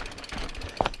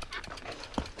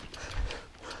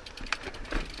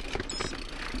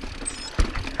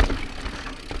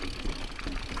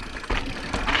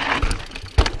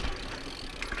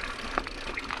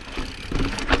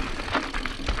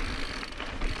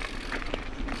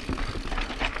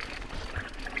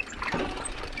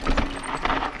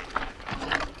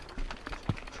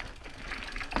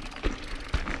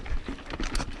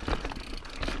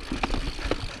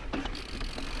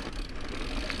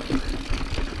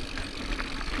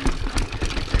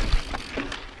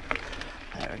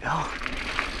 There we go.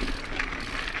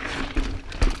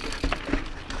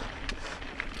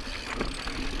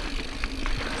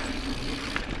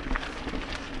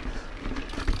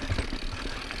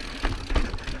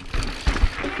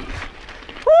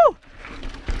 Woo!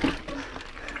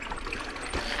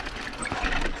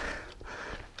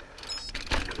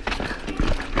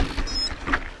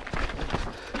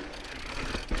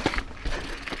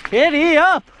 Giddy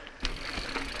up!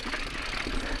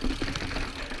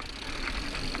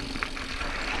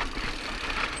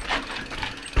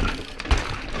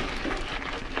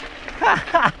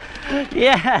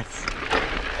 Yes!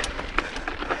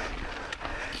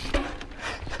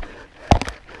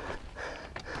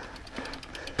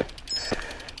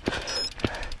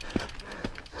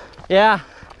 Yeah,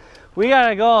 we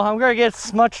gotta go. I'm gonna get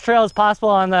as much trail as possible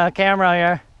on the camera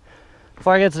here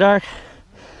before it gets dark.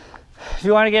 If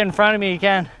you want to get in front of me, you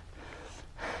can.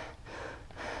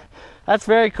 That's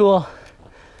very cool.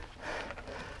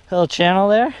 Little channel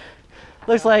there.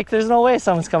 Looks like there's no way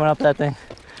someone's coming up that thing.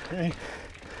 Okay.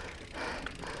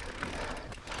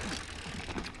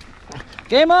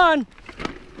 Game on!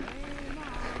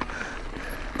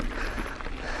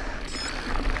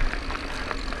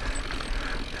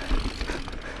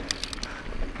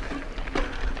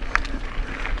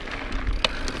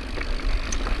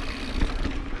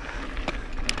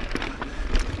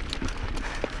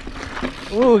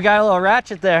 Ooh, we got a little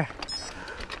ratchet there.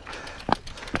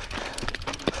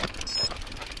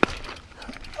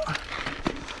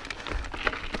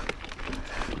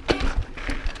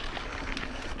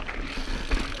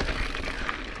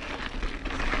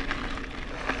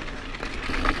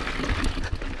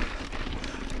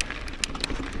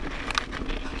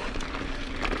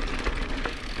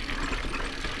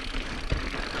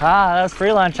 Ah, that was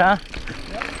free lunch, huh?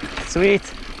 Yep.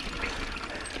 Sweet.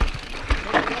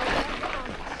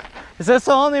 Is this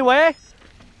the only way?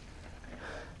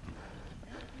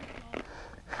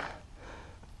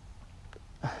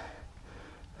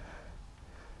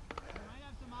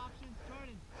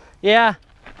 Yeah.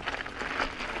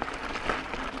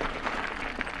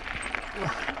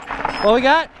 What we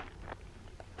got?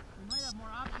 We might have more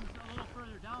options a little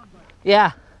further down, but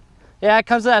Yeah. Yeah, it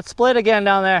comes to that split again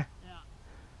down there. yeah.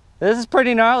 This is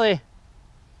pretty gnarly.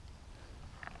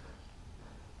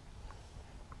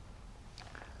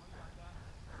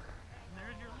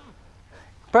 There's your loop.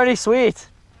 Pretty sweet.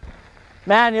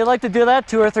 Man, you'd like to do that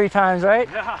 2 or 3 times, right?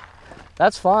 Yeah.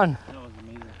 That's fun. That was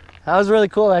amazing. That was really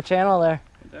cool, that channel there.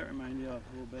 What that remind you of a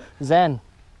little bit? Zen.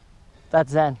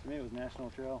 That's Zen. For me, it was National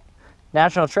Trail.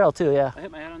 National Trail too, yeah. I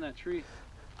hit my head on that tree,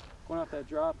 going off that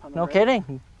drop. On the No right.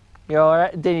 kidding. You all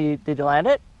right? Did you land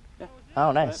it? Yeah.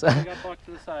 Oh, nice. I got bucked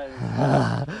to the side.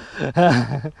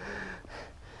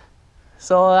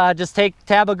 So just take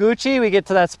Tabaguchi. We get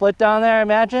to that split down there, I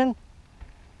imagine.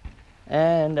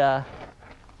 And got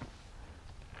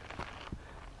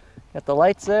the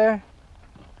lights there.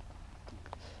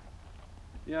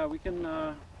 Yeah, we can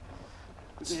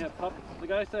hit the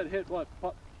guy said hit what?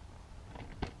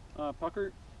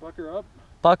 Pucker up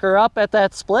Bucker up at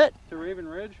that split. to Raven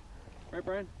Ridge. Right,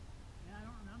 Brian? Yeah, I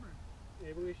don't remember.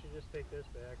 Maybe we should just take this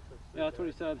back. Yeah, that's what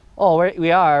he said. Oh,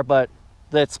 we are, but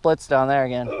that split's down there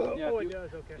again. Yeah, Oh, it does,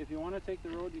 okay. if you want to take the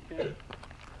road, you can.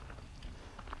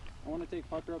 I want to take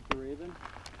Pucker up to Raven.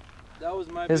 That was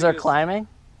my Is there biggest- climbing?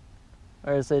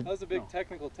 Or is it? That was a big No.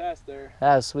 technical test there.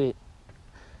 That was sweet.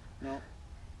 No.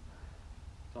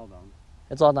 It's all down.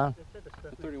 It's all done.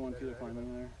 The 31 feet of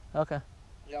climbing there Okay.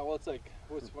 Yeah, well, it's like,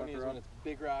 what's Just funny is pucker when up. it's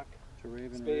big rock, to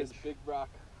Raven space, Ridge. big rock,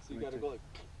 so you Right gotta to- go like,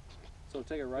 So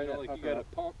take it right you know, at like Pucker you gotta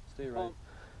up. pump, Stay right. pump.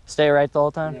 Stay right the whole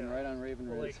And time. then right on Raven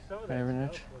Ridge. Raven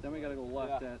Ridge. Then we gotta go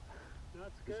left Yeah. at.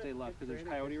 That's We stay left because there's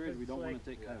Coyote Ridge. We don't want to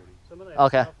take Coyote. Some of that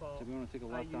Okay. stuff So we want to take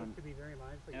a I left used on. to be very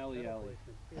mindful. Alley, alley.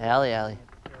 Alley.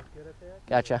 Yeah, good at that.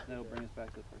 Gotcha. That'll bring us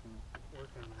back to the parking lot. Work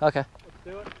on that. Okay. Let's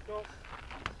do it. Let's go.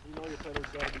 You know your pedals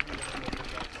gotta be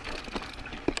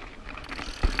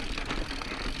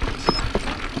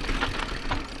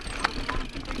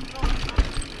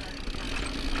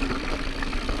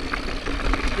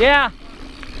Yeah.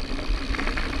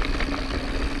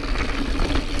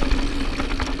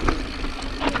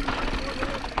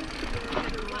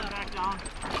 Back down.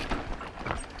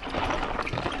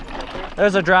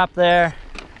 There's a drop there.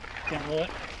 Can't roll it.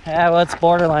 Yeah, well, it's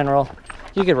borderline roll.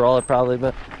 You could roll it probably,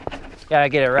 but gotta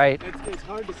get it right. It's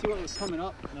hard to see what was coming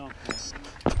up. No.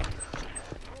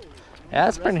 Yeah,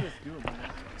 it's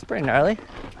pretty gnarly.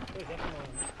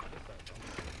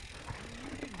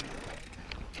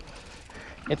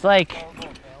 It's like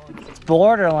it's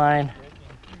borderline.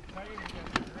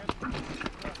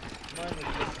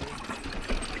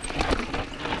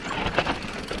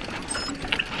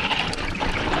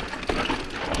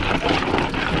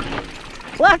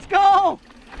 Let's go!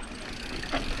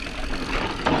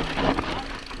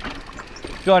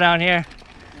 Go down here.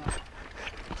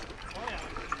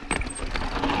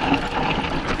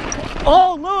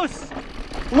 Oh, loose!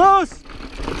 Loose!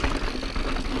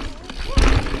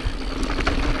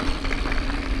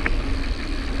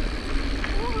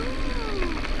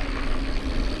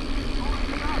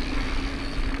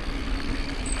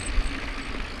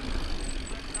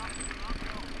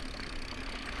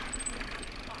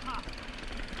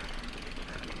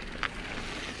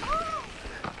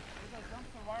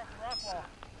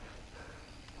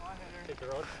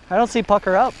 I don't see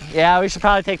Pucker up. Yeah, we should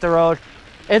probably take the road.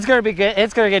 It's gonna be good.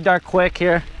 It's gonna get dark quick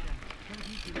here.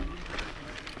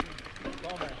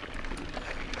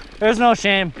 There's no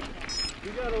shame.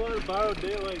 We got a lot of borrowed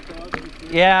daylight, so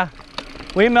Yeah,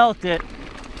 we milked it.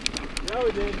 yeah,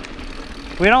 we did.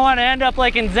 We don't want to end up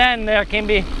like in Zen there,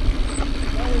 Kimby.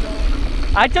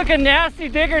 I took a nasty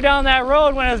digger down that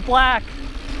road when it was black.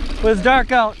 It was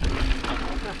dark out.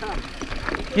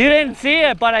 You didn't see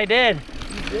it, but I did.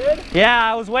 You did?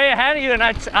 Yeah, I was way ahead of you, and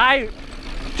I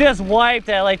just wiped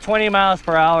at like 20 miles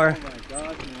per hour. Oh my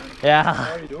God, man. Yeah.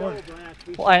 How are you doing?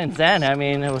 Well, in Zen, I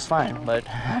mean, it was fine, but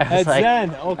I was At like,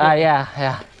 Zen, okay.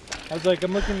 yeah. I was like,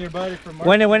 I'm looking at your body for marks.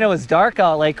 When it was dark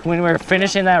out, like when we were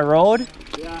finishing that road,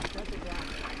 Yeah.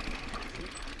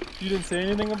 You didn't say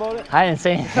anything about it? I didn't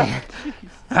say anything.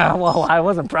 Well, I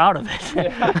wasn't proud of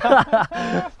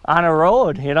it. On a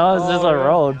road, you know, it was just a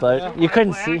road, but you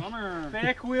couldn't see.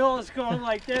 Back wheel is going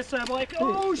like this. I'm like,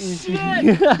 oh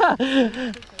shit!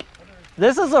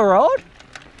 This is a road?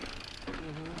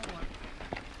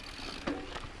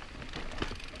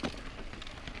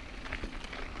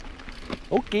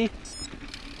 Okay.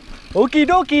 Okie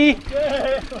dokie.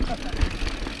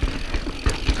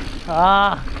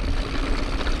 Ah.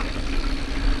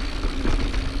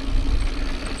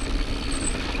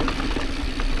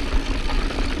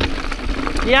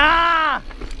 Yeah.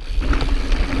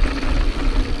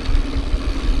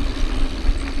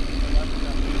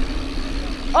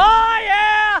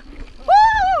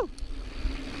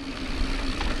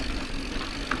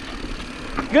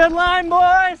 Good line,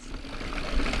 boys.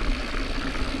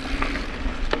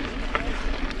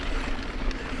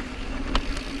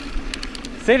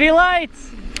 City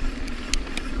lights.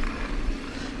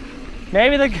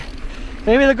 Maybe the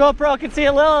GoPro can see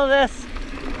a little of this.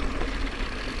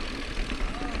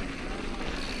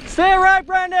 Stay right,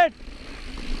 Brendan.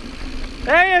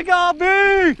 There you go, B.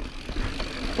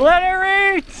 Let it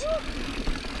reach.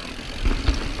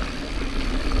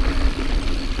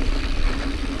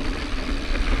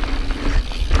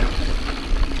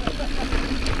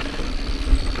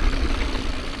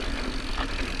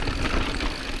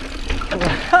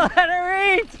 Let it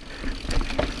reach.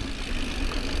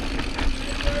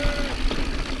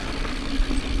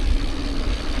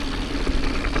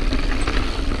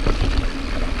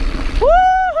 Woo!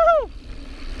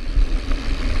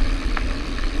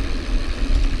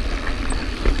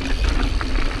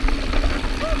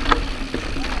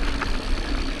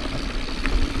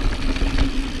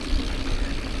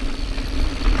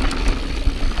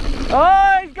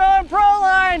 Oh, he's going pro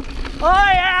line. Oh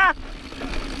yeah.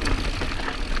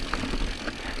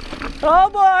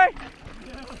 Oh boy!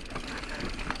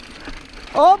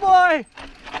 Oh boy!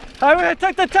 I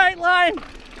took the tight line!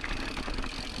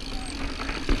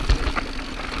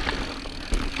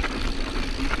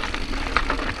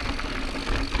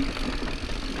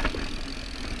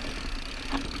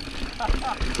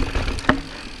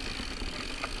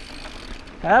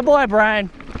 Attaboy, Brian.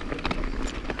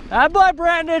 Attaboy,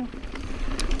 Brandon.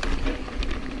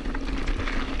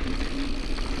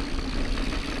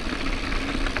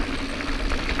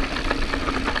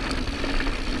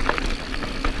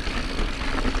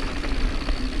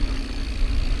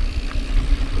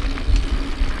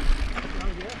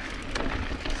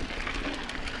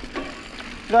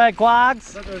 Go ahead,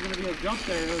 Quags. I thought there was going to be a jump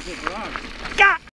there. It was just rocks. Gah!